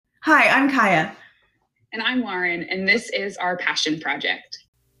Hi, I'm Kaya. And I'm Lauren, and this is our Passion Project.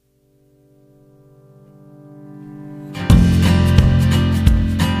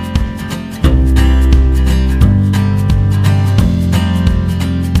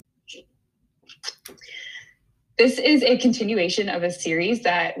 This is a continuation of a series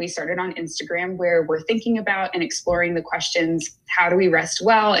that we started on Instagram where we're thinking about and exploring the questions, how do we rest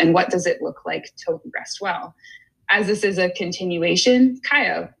well, and what does it look like to rest well? As this is a continuation,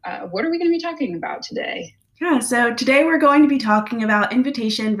 Kaya, what are we going to be talking about today? Yeah, so today we're going to be talking about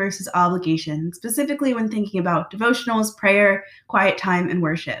invitation versus obligation, specifically when thinking about devotionals, prayer, quiet time, and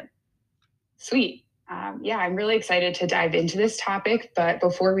worship. Sweet. I'm really excited to dive into this topic. But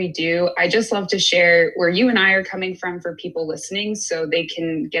before we do, I just love to share where you and I are coming from for people listening so they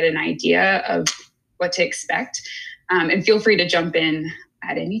can get an idea of what to expect. And feel free to jump in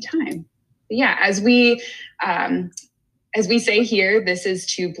at any time. But yeah, as we say here, this is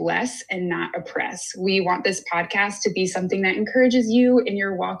to bless and not oppress. We want this podcast to be something that encourages you in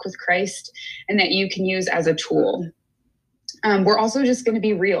your walk with Christ and that you can use as a tool. We're also just going to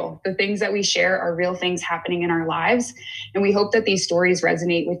be real. The things that we share are real things happening in our lives. And we hope that these stories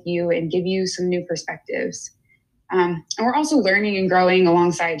resonate with you and give you some new perspectives. And we're also learning and growing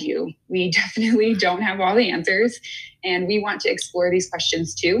alongside you. We definitely don't have all the answers, and we want to explore these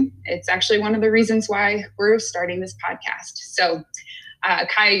questions too. It's actually one of the reasons why we're starting this podcast. So,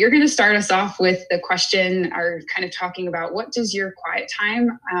 Kaya, you're going to start us off with the question, or kind of talking about what does your quiet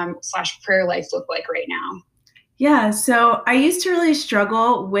time / prayer life look like right now? Yeah, so I used to really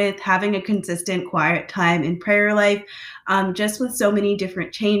struggle with having a consistent quiet time in prayer life, just with so many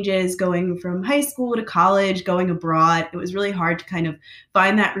different changes going from high school to college, going abroad. It was really hard to kind of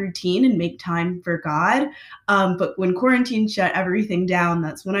find that routine and make time for God. But when quarantine shut everything down,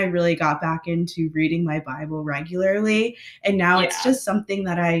 that's when I really got back into reading my Bible regularly. And now it's just something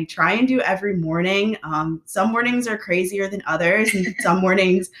that I try and do every morning. Some mornings are crazier than others, and some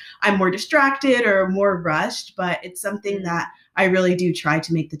mornings I'm more distracted or more rushed, but it's something that I really do try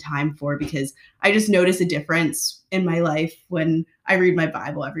to make the time for because I just notice a difference in my life when I read my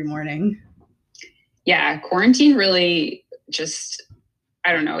Bible every morning. Yeah, quarantine really just,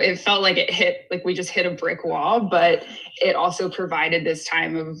 I don't know, it felt like we just hit a brick wall, but it also provided this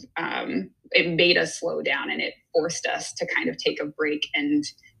time of, it made us slow down and it forced us to kind of take a break and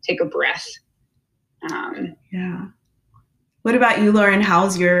take a breath. Yeah. What about you, Lauren?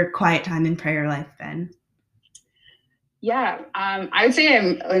 How's your quiet time in prayer life been? Yeah, I would say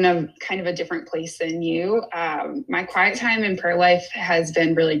I'm in a kind of a different place than you. My quiet time in prayer life has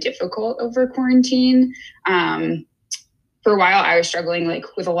been really difficult over quarantine. For a while, I was struggling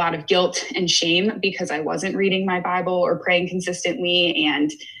with a lot of guilt and shame because I wasn't reading my Bible or praying consistently, and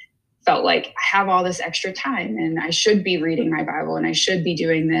felt like I have all this extra time and I should be reading my Bible and I should be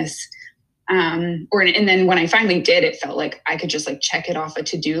doing this. And then when I finally did, it felt like I could just check it off a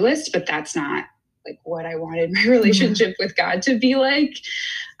to-do list, but that's not what I wanted my relationship with God to be like.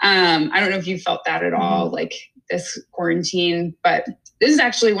 I don't know if you felt that at all, this quarantine, but this is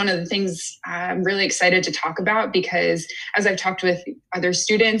actually one of the things I'm really excited to talk about because as I've talked with other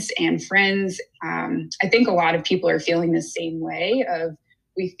students and friends, I think a lot of people are feeling the same way of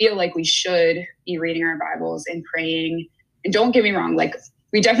we feel like we should be reading our Bibles and praying. And don't get me wrong,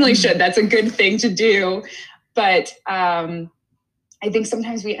 we definitely should. That's a good thing to do. But I think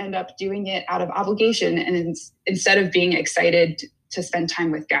sometimes we end up doing it out of obligation and instead of being excited to spend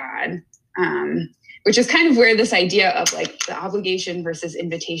time with God, which is kind of where this idea of the obligation versus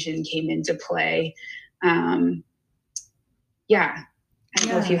invitation came into play. I don't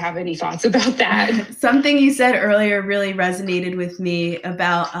know if you have any thoughts about that. Something you said earlier really resonated with me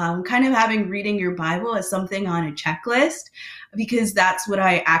about kind of having reading your Bible as something on a checklist, because that's what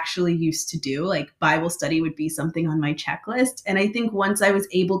I actually used to do. Bible study would be something on my checklist. And I think once I was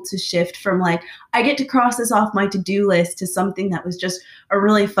able to shift from I get to cross this off my to-do list to something that was just a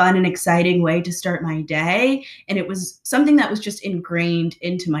really fun and exciting way to start my day. And it was something that was just ingrained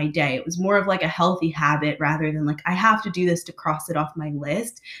into my day. It was more of a healthy habit rather than I have to do this to cross it off my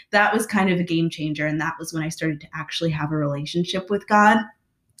list. That was kind of a game changer. And that was when I started to actually have a relationship with God.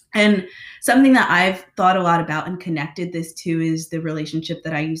 And something that I've thought a lot about and connected this to is the relationship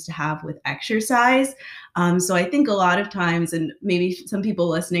that I used to have with exercise. So I think a lot of times, and maybe some people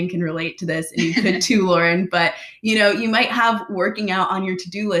listening can relate to this, and you could too, Lauren, but you might have working out on your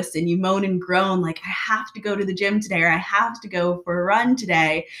to-do list and you moan and groan I have to go to the gym today, or I have to go for a run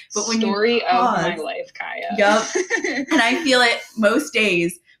today. But when Story of my life, Kaya. Yep. And I feel it most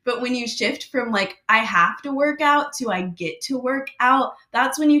days. But when you shift from like, I have to work out to I get to work out,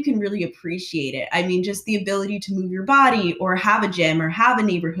 that's when you can really appreciate it. I mean, just the ability to move your body or have a gym or have a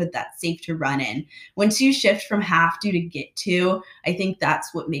neighborhood that's safe to run in. Once you shift from have to get to, I think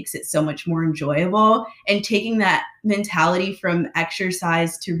that's what makes it so much more enjoyable. And taking that mentality from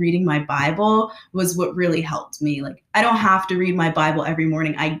exercise to reading my Bible was what really helped me. Like, I don't have to read my Bible every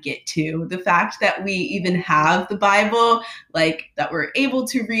morning. I get to. The fact that we even have the Bible, like that we're able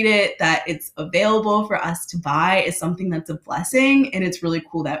to read it, that it's available for us to buy is something that's a blessing. And it's really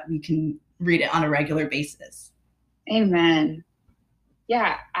cool that we can read it on a regular basis. Amen.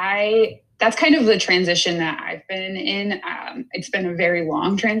 Yeah, that's kind of the transition that I've been in. It's been a very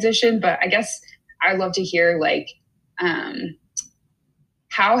long transition, but I guess I'd love to hear like,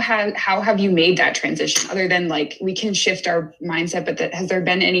 how have you made that transition other than like we can shift our mindset, but has there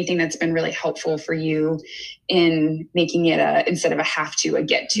been anything that's been really helpful for you in making it instead of a have to, a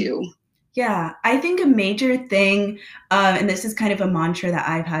get to? Yeah, I think a major thing, and this is kind of a mantra that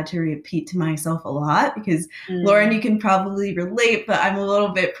I've had to repeat to myself a lot because Lauren, you can probably relate, but I'm a little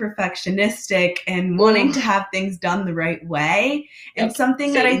bit perfectionistic and wanting to have things done the right way. And Yep,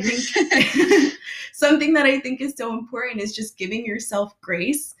 something that I same. think something that I think is so important is just giving yourself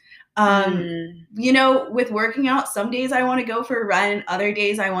grace. You know, with working out, some days I want to go for a run, other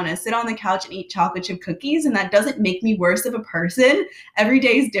days I want to sit on the couch and eat chocolate chip cookies, and that doesn't make me worse of a person. Every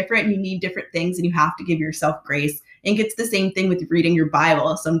day is different, and you need different things, and you have to give yourself grace. I think it's the same thing with reading your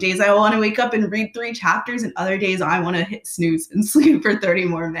Bible. Some days I want to wake up and read 3 chapters, and other days I want to hit snooze and sleep for 30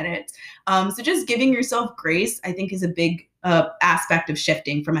 more minutes. So just giving yourself grace, I think, is a big aspect of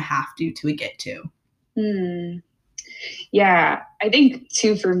shifting from a have to a get to. Yeah, I think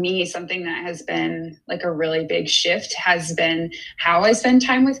too, for me, something that has been like a really big shift has been how I spend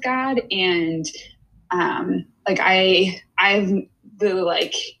time with God. And like I'm the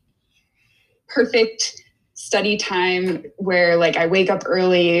like perfect study time where like I wake up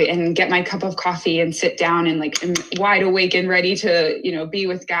early and get my cup of coffee and sit down and like am wide awake and ready to, you know, be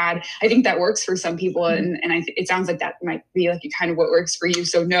with God. I think that works for some people. And it sounds like that might be like kind of what works for you.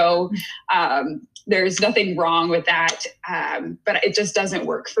 So no, there's nothing wrong with that. But it just doesn't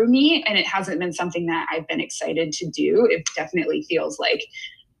work for me. And it hasn't been something that I've been excited to do. It definitely feels like,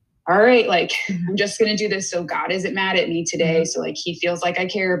 all right, like I'm just going to do this so God isn't mad at me today. So like he feels like I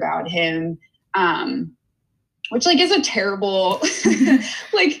care about him. Which like is a terrible,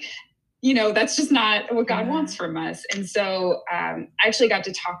 like, you know, that's just not what God wants from us. And so I actually got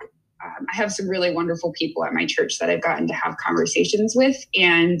to talk. I have some really wonderful people at my church that I've gotten to have conversations with.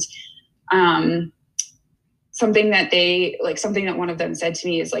 And something that one of them said to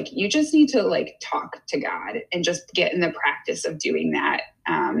me is like, you just need to like talk to God and just get in the practice of doing that.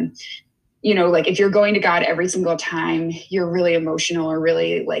 You know, like if you're going to God every single time you're really emotional or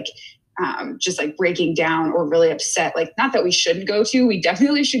really like, just like breaking down or really upset, like not that we shouldn't go to, we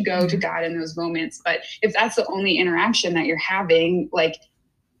definitely should go to God in those moments. But if that's the only interaction that you're having, like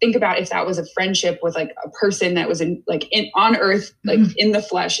think about if that was a friendship with like a person that was on earth, like in the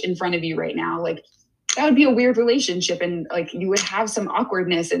flesh in front of you right now, like that would be a weird relationship. And like you would have some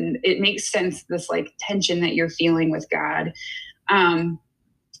awkwardness, and it makes sense, this like tension that you're feeling with God. And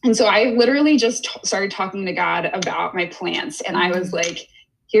so I literally just started talking to God about my plants. And I was like,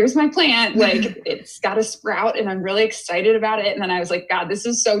 here's my plant. Like it's got a sprout and I'm really excited about it. And then I was like, God, this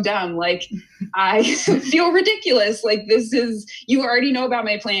is so dumb. Like I feel ridiculous. Like you already know about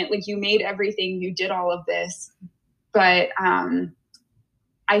my plant. Like you made everything, you did all of this. But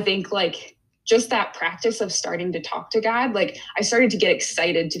I think like just that practice of starting to talk to God, like I started to get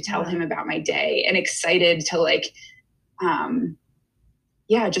excited to tell him about my day and excited to like,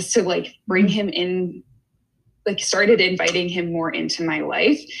 just to like bring him in, like started inviting him more into my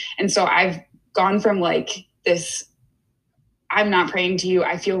life. And so I've gone from like this, I'm not praying to you,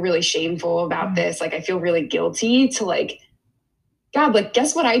 I feel really shameful about this, like I feel really guilty, to like, God, like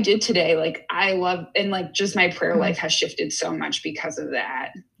guess what I did today? Like I love, and like just my prayer life has shifted so much because of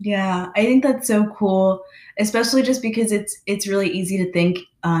that. Yeah, I think that's so cool, especially just because it's really easy to think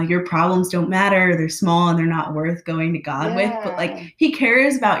your problems don't matter, they're small and they're not worth going to God with. But like he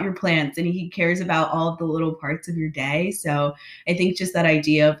cares about your plants and he cares about all of the little parts of your day. So I think just that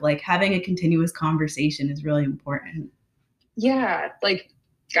idea of like having a continuous conversation is really important. Yeah, like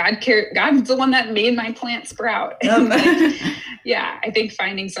God's the one that made my plant sprout. Like, yeah, I think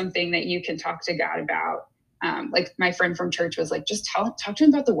finding something that you can talk to God about. Like my friend from church was like, just talk to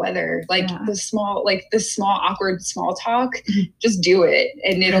him about the weather, like the small awkward small talk, just do it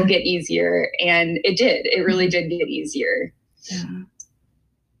and it'll get easier. And it really did get easier.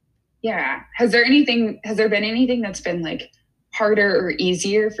 Yeah. Has there been anything that's been like harder or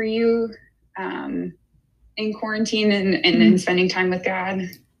easier for you in quarantine and in spending time with God?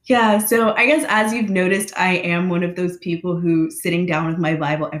 Yeah, so I guess as you've noticed, I am one of those people who sitting down with my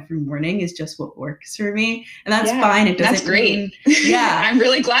Bible every morning is just what works for me. And that's fine. It doesn't that's great. mean, yeah. I'm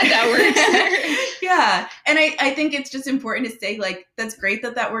really glad that works. Yeah. And I think it's just important to say, like, that's great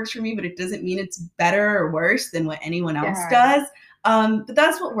that works for me, but it doesn't mean it's better or worse than what anyone else does. But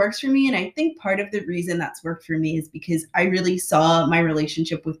that's what works for me. And I think part of the reason that's worked for me is because I really saw my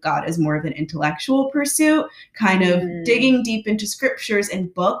relationship with God as more of an intellectual pursuit, kind of digging deep into scriptures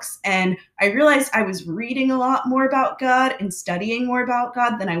and books. And I realized I was reading a lot more about God and studying more about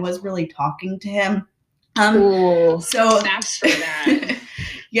God than I was really talking to him. So snaps for that.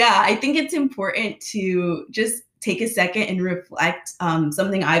 Yeah, I think it's important to just take a second and reflect.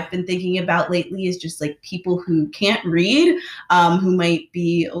 Something I've been thinking about lately is just like people who can't read, who might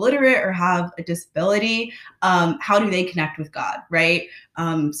be illiterate or have a disability. How do they connect with God, right?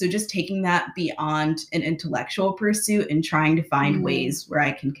 So just taking that beyond an intellectual pursuit and trying to find ways where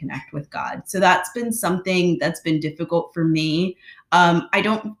I can connect with God. So that's been something that's been difficult for me. I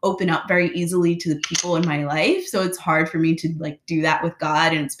don't open up very easily to the people in my life. So it's hard for me to like do that with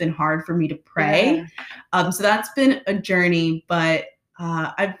God. And it's been hard for me to pray. So that's been a journey, but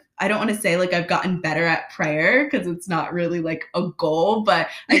I don't want to say like I've gotten better at prayer because it's not really like a goal, but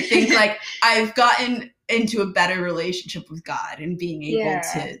I think like I've gotten into a better relationship with God and being able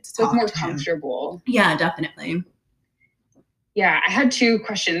to talk more to him. Comfortable. Yeah, definitely. Yeah, I had 2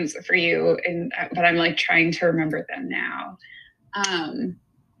 questions for you, but I'm like trying to remember them now.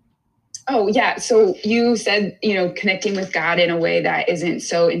 So you said, connecting with God in a way that isn't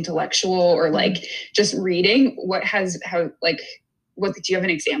so intellectual or like just reading. Do you have an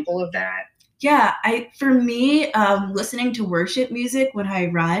example of that? Yeah, for me, listening to worship music when I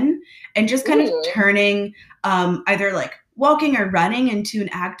run and just kind of turning either like walking or running into an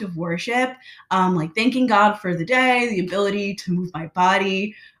act of worship, like thanking God for the day, the ability to move my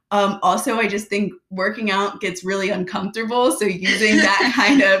body. Also, I just think working out gets really uncomfortable. So using that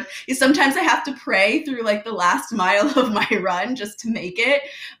kind of, sometimes I have to pray through like the last mile of my run just to make it.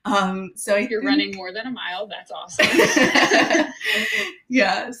 So you're running more than a mile. That's awesome.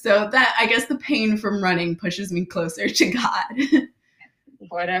 Yeah. So that, I guess the pain from running pushes me closer to God.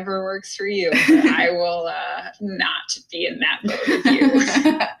 Whatever works for you. I will not be in that boat with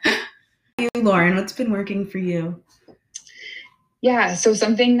you. Lauren, what's been working for you? Yeah, so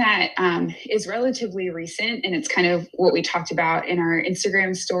something that is relatively recent, and it's kind of what we talked about in our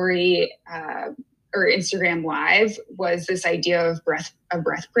Instagram story or Instagram Live, was this idea of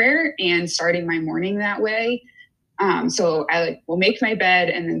breath prayer and starting my morning that way. So I will make my bed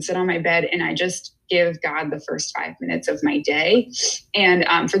and then sit on my bed, and I just give God the first 5 minutes of my day.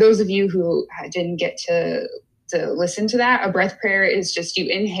 And for those of you who didn't get to listen to that, a breath prayer is just you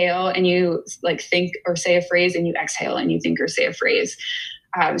inhale and you like think or say a phrase, and you exhale and you think or say a phrase.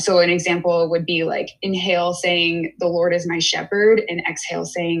 So an example would be like inhale saying the Lord is my shepherd, and exhale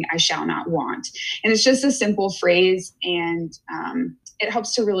saying I shall not want. And it's just a simple phrase, and it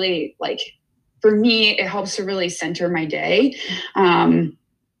helps to really for me, it helps to really center my day.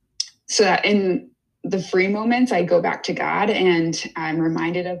 So that in the free moments, I go back to God and I'm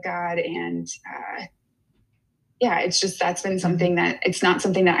reminded of God. And it's just, that's been something that it's not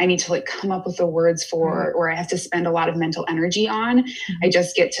something that I need to like come up with the words for, or I have to spend a lot of mental energy on. I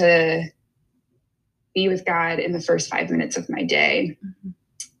just get to be with God in the first 5 minutes of my day.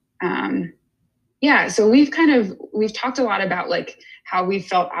 So we've talked a lot about like how we've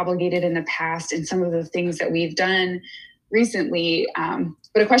felt obligated in the past and some of the things that we've done recently.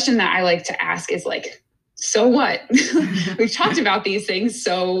 But a question that I like to ask is like, so what? We've talked about these things.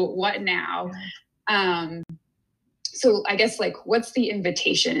 So what now? So I guess like, what's the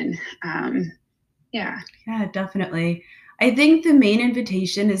invitation? Yeah, definitely. I think the main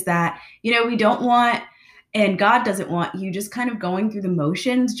invitation is that, we don't want, and God doesn't want you just kind of going through the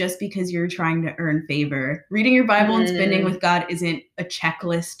motions just because you're trying to earn favor. Reading your Bible and spending with God isn't a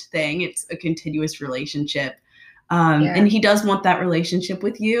checklist thing. It's a continuous relationship. And he does want that relationship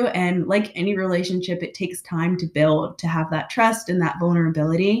with you. And like any relationship, it takes time to build, to have that trust and that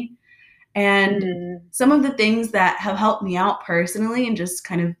vulnerability. And some of the things that have helped me out personally and just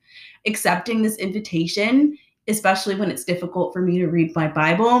kind of accepting this invitation, especially when it's difficult for me to read my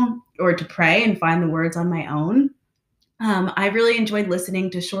Bible or to pray and find the words on my own. I really enjoyed listening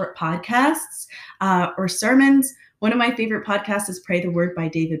to short podcasts or sermons One of my favorite podcasts is Pray the Word by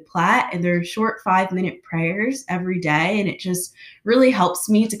David Platt, and they're short 5-minute prayers every day. And it just really helps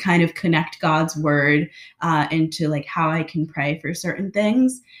me to kind of connect God's word into like how I can pray for certain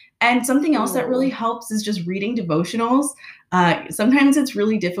things. And something else that really helps is just reading devotionals. Sometimes it's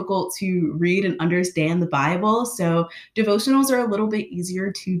really difficult to read and understand the Bible. So devotionals are a little bit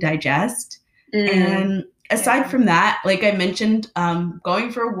easier to digest. And aside from that, like I mentioned,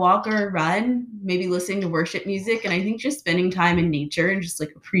 going for a walk or a run, maybe listening to worship music, and I think just spending time in nature and just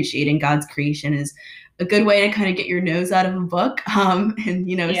like appreciating God's creation is a good way to kind of get your nose out of a book and,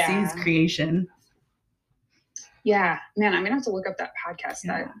 see his creation. Yeah, man, I'm gonna have to look up that podcast.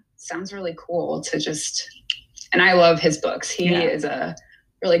 Yeah. That sounds really cool to just, and I love his books. He is a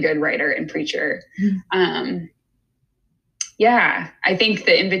really good writer and preacher. Yeah, I think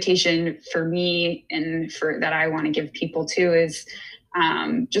the invitation for me and for that I want to give people too is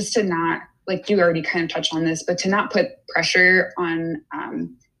just to not, like you already kind of touched on this, but to not put pressure on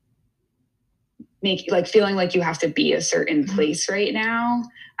feeling like you have to be a certain place right now.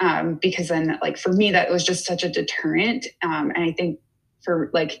 Because then like for me, that was just such a deterrent. And I think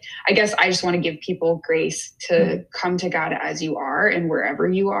I guess I just want to give people grace to come to God as you are and wherever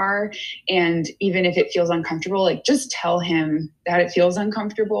you are. And even if it feels uncomfortable, like just tell him that it feels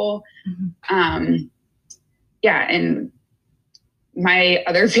uncomfortable. And my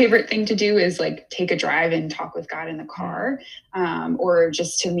other favorite thing to do is like take a drive and talk with God in the car, or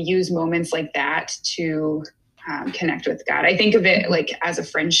just to use moments like that to connect with God. I think of it like as a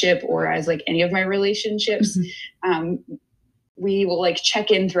friendship or as like any of my relationships. We will like check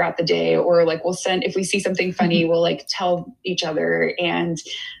in throughout the day, or like we'll send, if we see something funny, we'll like tell each other. And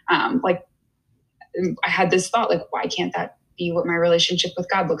like I had this thought, like, why can't that be what my relationship with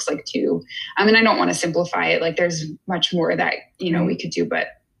God looks like too? I mean, I don't want to simplify it. Like there's much more that, we could do,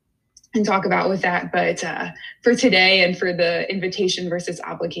 and talk about with that. But for today and for the invitation versus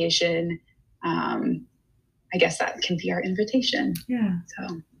obligation, I guess that can be our invitation. Yeah.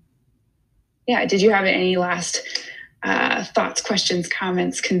 So yeah. Did you have any last thoughts, questions,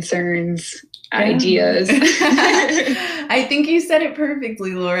 comments, concerns, ideas? I think you said it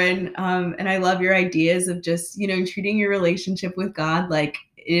perfectly, Lauren. And I love your ideas of just, treating your relationship with God like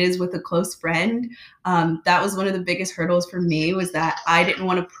it is with a close friend. That was one of the biggest hurdles for me, was that I didn't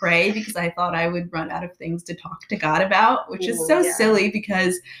want to pray because I thought I would run out of things to talk to God about, which is so silly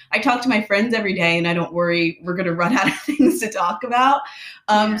because I talk to my friends every day and I don't worry we're going to run out of things to talk about.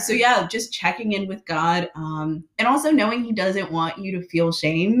 So just checking in with God, and also knowing he doesn't want you to feel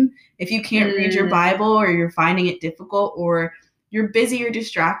shame if you can't read your Bible, or you're finding it difficult, or you're busy or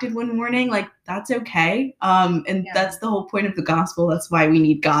distracted one morning, like that's okay. That's the whole point of the gospel. That's why we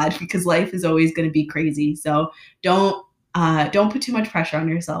need God, because life is always going to be crazy. So don't put too much pressure on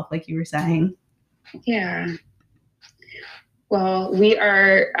yourself, like you were saying. Yeah. Well, we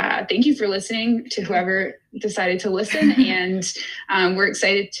are, thank you for listening to whoever decided to listen. And we're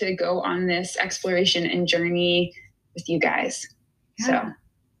excited to go on this exploration and journey with you guys. Yeah. So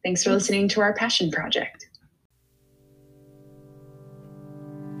thanks for listening to our passion project.